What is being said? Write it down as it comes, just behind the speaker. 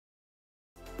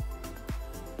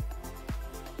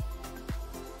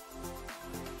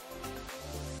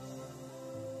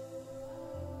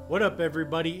What up,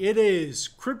 everybody? It is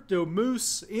Crypto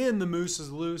Moose, and the Moose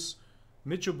is loose.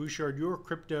 Mitchell Bouchard, your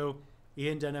crypto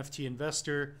and NFT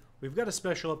investor. We've got a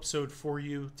special episode for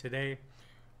you today.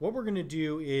 What we're going to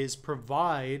do is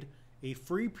provide a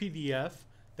free PDF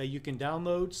that you can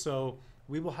download. So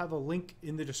we will have a link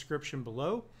in the description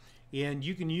below, and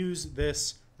you can use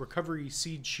this recovery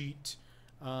seed sheet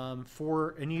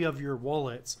for any of your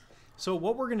wallets. So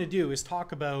what we're going to do is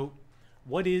talk about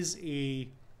what is a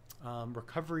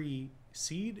recovery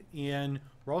seed, and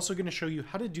we're also going to show you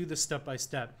how to do this step by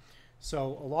step.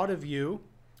 So a lot of you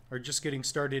are just getting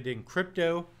started in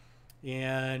crypto,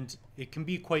 and it can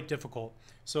be quite difficult.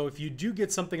 So if you do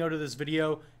get something out of this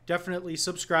video, definitely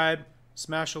subscribe,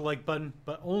 smash a like button,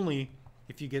 but only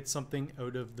if you get something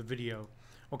out of the video.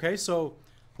 Okay, so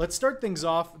let's start things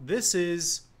off. This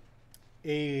is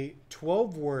a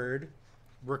 12-word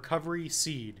recovery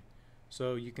seed.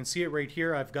 So you can see it right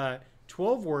here. I've got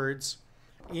 12 words,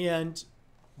 and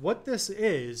what this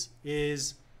is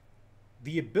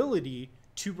the ability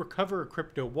to recover a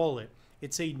crypto wallet.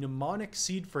 It's a mnemonic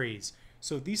seed phrase.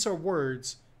 So these are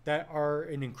words that are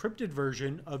an encrypted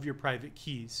version of your private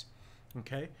keys.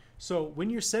 Okay, so when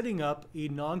you're setting up a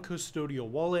non-custodial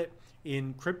wallet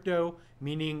in crypto,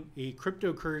 meaning a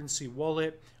cryptocurrency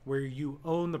wallet where you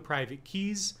own the private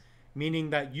keys, meaning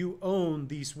that you own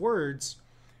these words,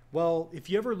 well, if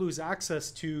you ever lose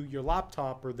access to your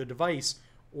laptop or the device,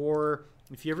 or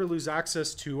if you ever lose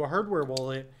access to a hardware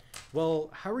wallet, well,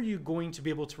 how are you going to be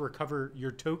able to recover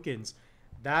your tokens?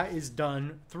 That is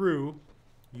done through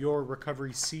your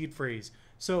recovery seed phrase.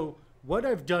 So what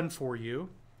I've done for you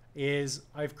is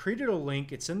I've created a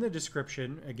link. It's in the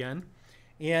description again.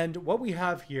 And what we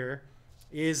have here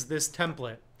is this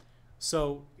template.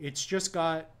 So it's just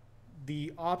got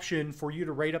the option for you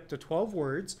to write up to 12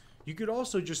 words. You could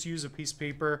also just use a piece of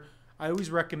paper. I always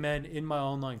recommend in my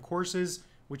online courses,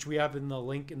 which we have in the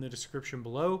link in the description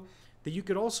below, that you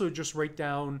could also just write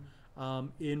down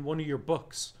in one of your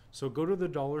books. So go to the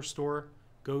dollar store,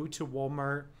 go to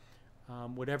Walmart,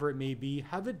 whatever it may be,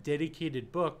 have a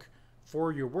dedicated book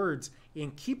for your words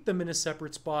and keep them in a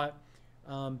separate spot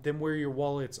than where your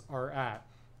wallets are at.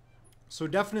 So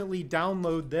definitely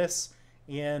download this,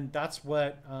 and that's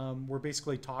what we're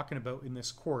basically talking about in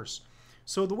this course.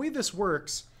 So the way this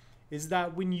works is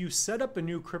that when you set up a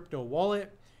new crypto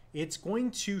wallet, it's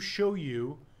going to show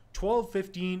you 12,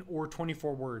 15, or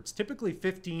 24 words, typically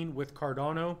 15 with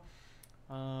Cardano,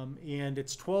 and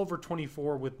it's 12 or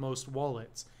 24 with most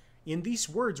wallets. And these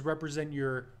words represent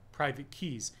your private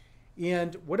keys.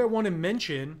 And what I want to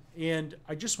mention, and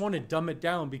I just want to dumb it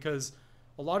down because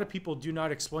a lot of people do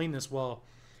not explain this well.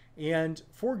 And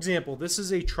for example, this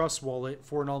is a trust wallet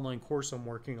for an online course I'm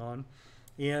working on,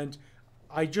 and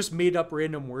I just made up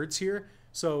random words here.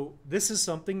 So this is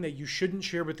something that you shouldn't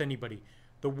share with anybody.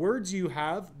 The words you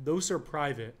have, those are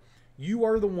private. You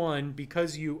are the one,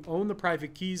 because you own the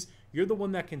private keys, you're the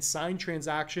one that can sign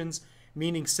transactions,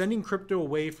 meaning sending crypto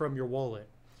away from your wallet.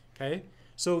 Okay,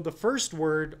 so the first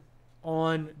word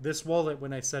on this wallet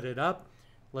when I set it up,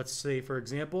 let's say for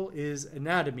example, is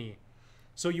anatomy.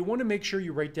 So you want to make sure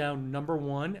you write down number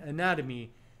 1,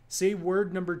 anatomy. Say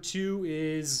word number 2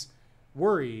 is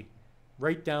worry.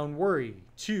 Write down worry.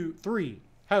 2, 3,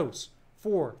 house.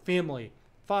 4, family.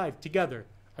 5, together.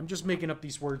 I'm just making up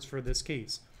these words for this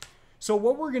case. So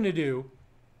what we're going to do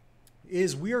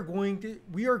is we are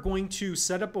going to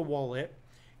set up a wallet,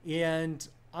 and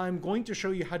I'm going to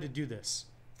show you how to do this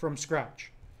from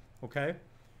scratch. Okay?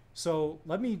 So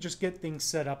let me just get things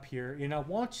set up here, and I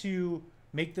want to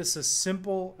make this as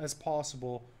simple as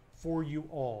possible for you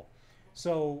all.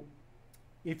 So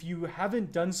if you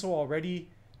haven't done so already,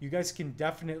 you guys can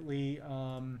definitely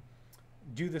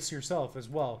do this yourself as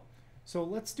well. So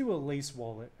let's do a lace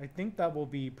wallet. I think that will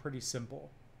be pretty simple.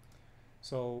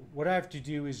 So what I have to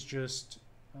do is just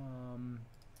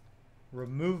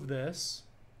remove this.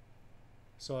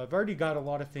 So I've already got a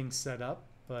lot of things set up,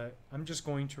 but I'm just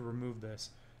going to remove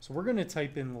this. So we're going to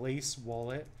type in lace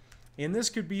wallet, and this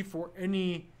could be for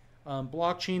any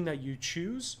blockchain that you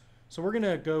choose. So we're going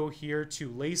to go here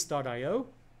to lace.io.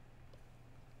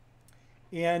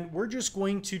 And we're just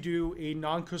going to do a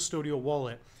non-custodial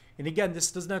wallet. And again,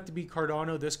 this doesn't have to be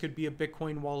Cardano. This could be a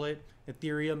Bitcoin wallet,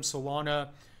 Ethereum, Solana,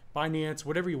 Binance,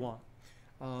 whatever you want.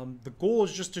 The goal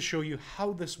is just to show you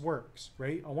how this works,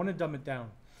 right? I want to dumb it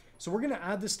down. So we're going to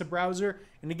add this to browser.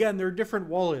 And again, there are different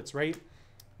wallets, right?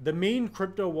 The main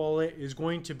crypto wallet is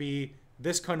going to be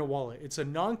this kind of wallet. It's a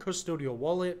non-custodial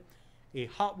wallet, a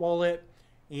hot wallet,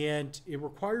 and it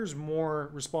requires more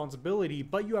responsibility,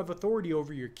 but you have authority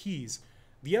over your keys.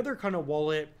 The other kind of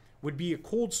wallet would be a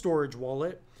cold storage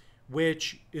wallet,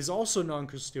 which is also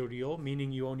non-custodial,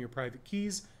 meaning you own your private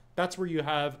keys. That's where you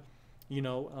have,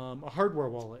 a hardware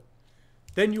wallet.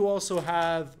 Then you also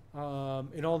have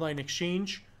an online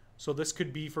exchange. So this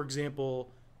could be, for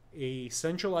example, a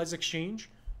centralized exchange.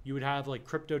 You would have like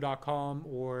crypto.com,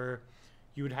 or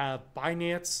you would have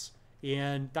Binance,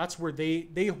 and that's where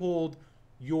they hold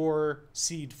your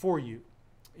seed for you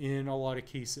in a lot of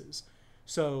cases.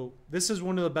 So this is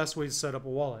one of the best ways to set up a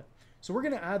wallet. So we're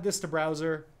going to add this to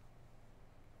browser.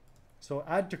 So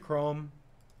add to Chrome,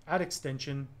 add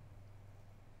extension.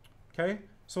 Okay,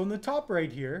 so in the top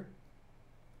right here,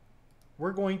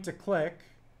 we're going to click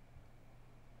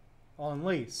on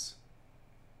Lace.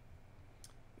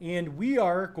 And we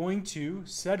are going to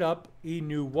set up a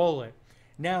new wallet.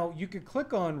 Now, you could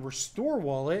click on Restore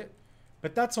Wallet,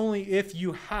 but that's only if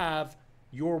you have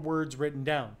your words written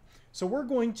down. So we're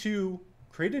going to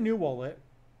create a new wallet,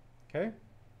 okay?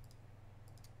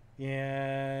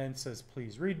 And it says,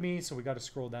 please read me. So we got to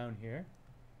scroll down here.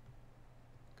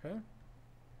 Okay.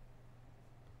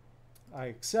 I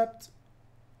accept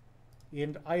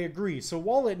and I agree. So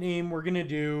wallet name, we're going to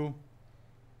do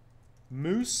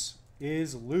Moose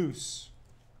is Loose.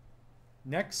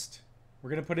 Next, we're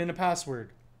going to put in a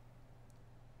password.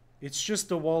 It's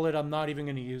just a wallet. I'm not even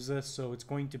going to use this. So it's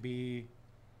going to be,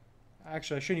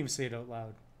 actually, I shouldn't even say it out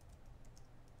loud.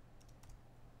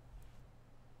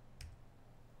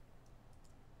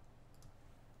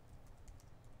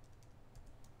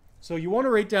 So you want to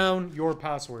write down your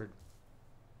password.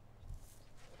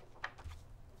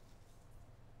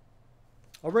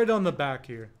 I'll write it on the back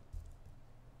here.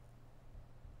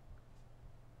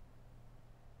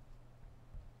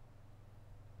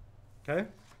 Okay?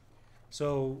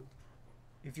 So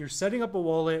if you're setting up a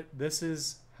wallet, this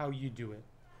is how you do it.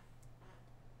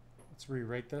 Let's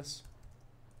rewrite this.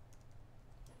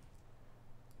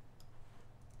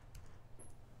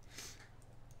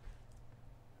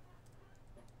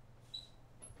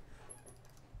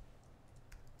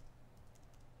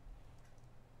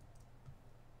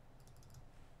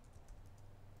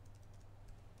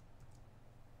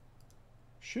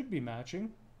 Should be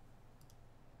matching.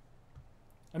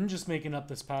 I'm just making up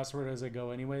this password as I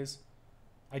go anyways.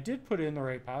 I did put in the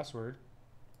right password.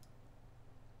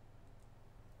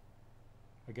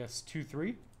 I guess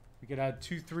 23. We could add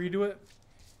 23 to it.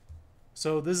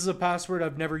 So this is a password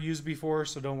I've never used before,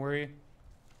 so don't worry.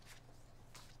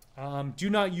 Do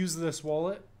not use this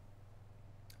wallet.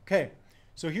 Okay,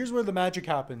 so here's where the magic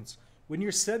happens. When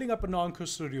you're setting up a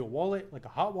non-custodial wallet, like a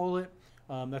hot wallet,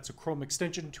 that's a Chrome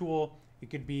extension tool. It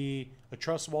could be a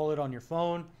Trust wallet on your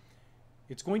phone.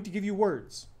 It's going to give you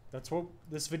words. That's what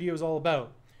this video is all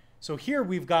about. So here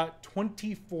we've got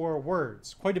 24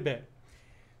 words, quite a bit.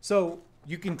 So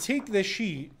you can take this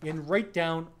sheet and write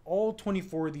down all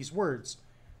 24 of these words.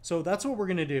 So that's what we're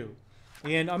going to do.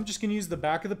 And I'm just going to use the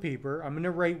back of the paper. I'm going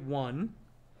to write 1,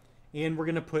 and we're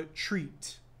going to put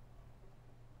treat.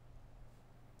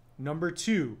 Number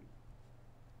 2,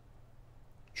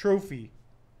 trophy.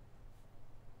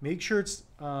 Make sure it's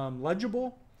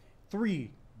legible.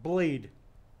 3, blade.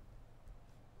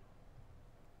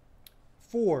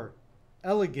 4,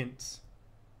 elegant.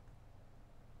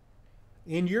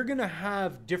 And you're going to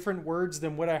have different words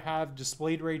than what I have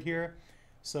displayed right here.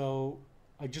 So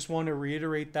I just want to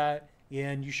reiterate that.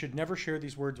 And you should never share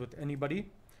these words with anybody.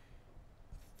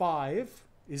 5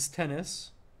 is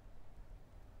tennis.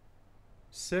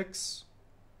 6,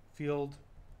 field.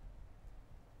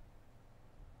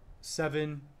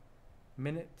 7,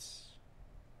 minutes.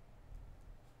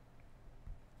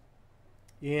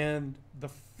 And the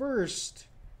first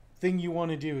thing you want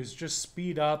to do is just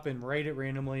speed up and write it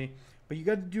randomly, but you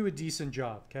got to do a decent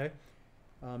job, okay?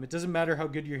 It doesn't matter how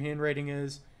good your handwriting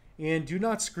is. And do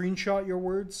not screenshot your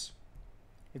words.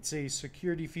 It's a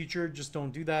security feature, just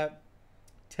don't do that.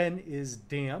 10 is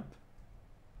damp.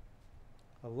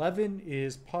 11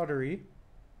 is pottery.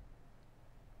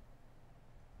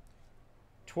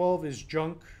 12 is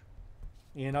junk.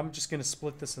 And I'm just going to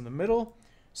split this in the middle.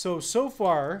 So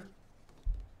far,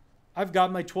 I've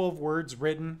got my 12 words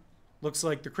written. Looks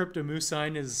like the crypto moose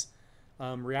sign is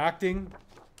reacting.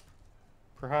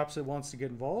 Perhaps it wants to get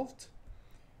involved.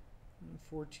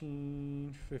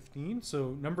 14, 15.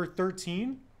 So number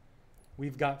 13,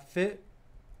 we've got fit.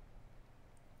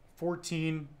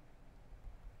 14,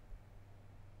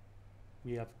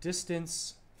 we have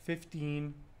distance.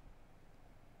 15,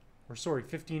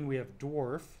 15, we have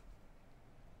dwarf.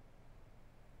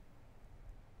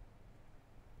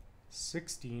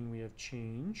 16, we have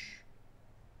change.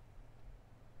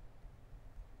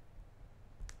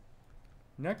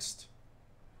 Next,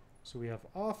 so we have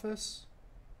office,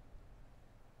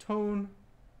 tone,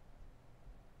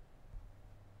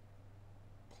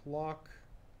 clock.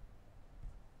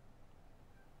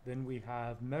 Then we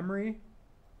have memory.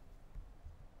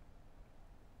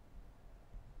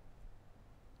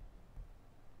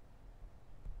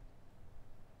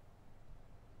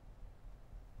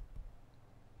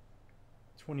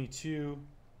 $22,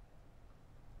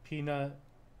 peanut,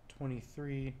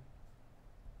 23,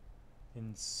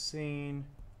 insane,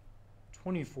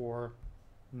 24,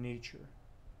 nature.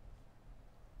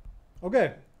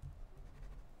 Okay.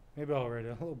 Maybe I'll write it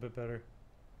a little bit better.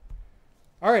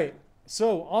 All right.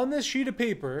 So on this sheet of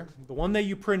paper, the one that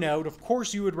you print out, of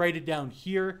course you would write it down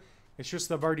here. It's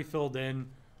just I've already filled in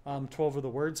 12 of the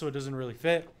words, so it doesn't really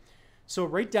fit. So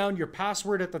write down your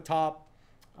password at the top,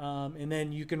 and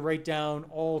then you can write down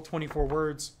all 24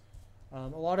 words. A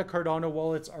lot of Cardano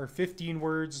wallets are 15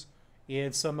 words,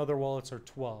 and some other wallets are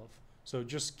 12. So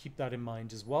just keep that in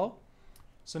mind as well.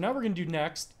 So now we're going to do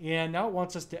next, and now it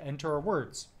wants us to enter our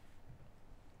words.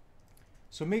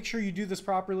 So make sure you do this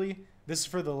properly. This is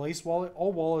for the Lace wallet.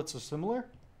 All wallets are similar.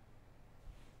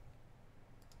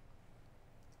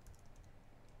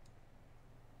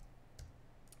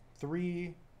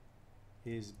 Three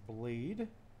is blade.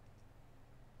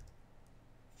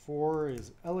 4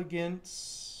 is elegant.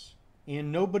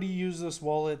 And nobody used this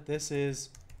wallet. This is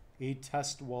a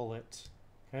test wallet.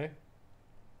 Okay.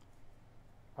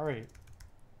 All right.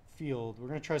 Field. We're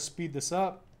going to try to speed this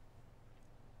up.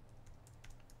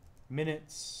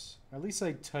 Minutes. At least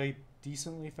I type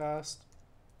decently fast.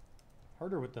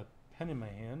 Harder with the pen in my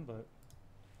hand, but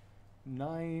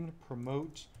 9,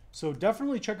 promote. So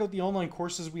definitely check out the online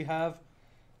courses we have.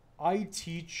 I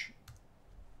teach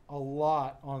a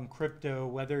lot on crypto,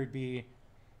 whether it be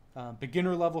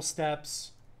beginner level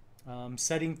steps,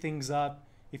 setting things up.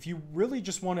 If you really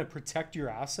just want to protect your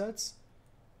assets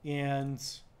and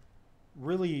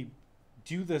really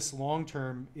do this long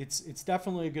term, it's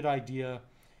definitely a good idea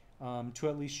to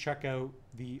at least check out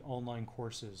the online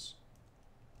courses.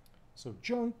 So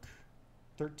junk,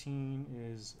 13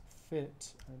 is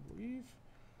fit, I believe.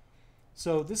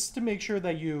 So this is to make sure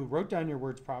that you wrote down your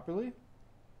words properly,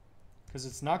 because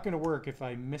it's not going to work if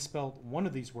I misspelled one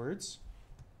of these words.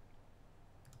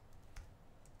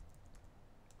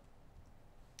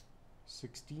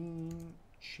 $16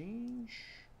 change.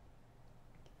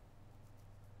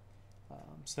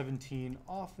 17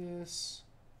 office.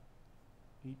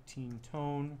 18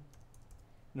 tone.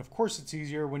 And of course it's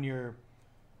easier when you're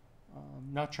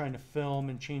not trying to film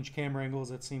and change camera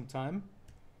angles at the same time.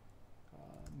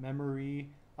 Memory.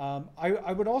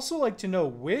 I would also like to know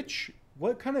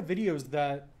what kind of videos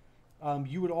that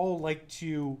you would all like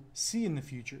to see in the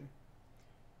future.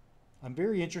 I'm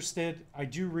very interested. I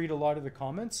do read a lot of the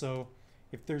comments, so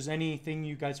if there's anything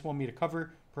you guys want me to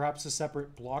cover, perhaps a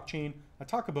separate blockchain. I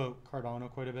talk about Cardano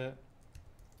quite a bit.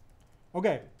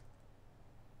 Okay.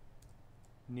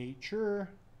 Nature.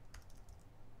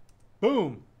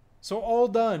 Boom. So all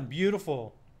done.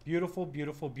 Beautiful. Beautiful,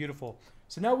 beautiful, beautiful.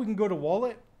 So now we can go to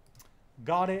wallet.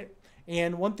 Got it.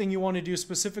 And one thing you want to do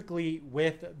specifically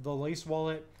with the Lace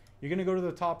wallet, you're going to go to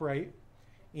the top right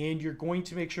and you're going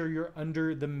to make sure you're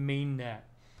under the main net.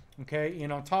 Okay.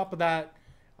 And on top of that,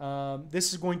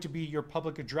 this is going to be your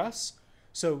public address.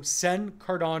 So send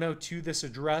Cardano to this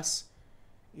address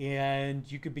and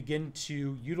you could begin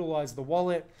to utilize the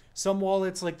wallet. Some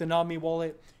wallets like the Nami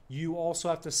wallet, you also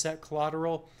have to set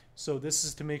collateral. So this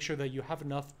is to make sure that you have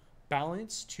enough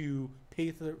balance to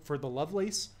pay for the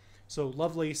Lovelace. So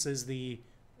Lovelace is the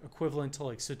equivalent to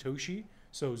like Satoshi.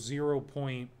 So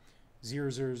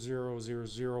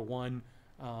 0.000001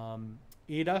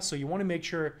 ADA. So you want to make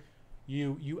sure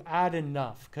you add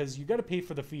enough because you got to pay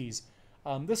for the fees.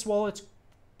 This wallet's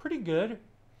pretty good.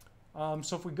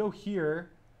 So if we go here,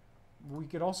 we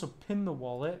could also pin the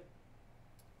wallet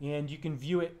and you can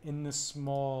view it in this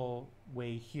small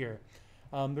way here.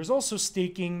 There's also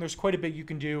staking. There's quite a bit you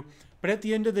can do. But at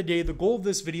the end of the day, the goal of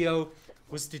this video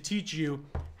was to teach you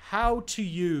how to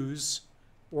use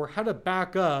or how to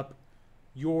back up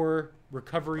your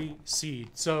recovery seed.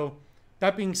 So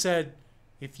that being said,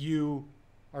 if you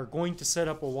are going to set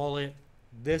up a wallet,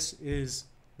 this is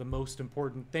the most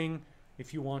important thing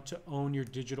if you want to own your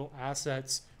digital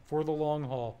assets for the long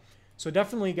haul. So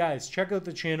definitely, guys, check out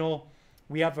the channel.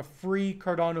 We have a free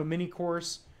Cardano mini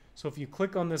course. So if you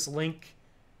click on this link,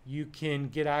 you can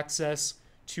get access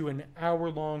to an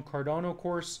hour-long Cardano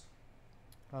course.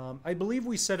 I believe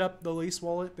we set up the Lace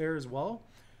wallet there as well.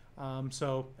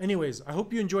 So anyways, I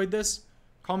hope you enjoyed this.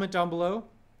 Comment down below,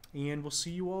 and we'll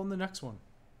see you all in the next one.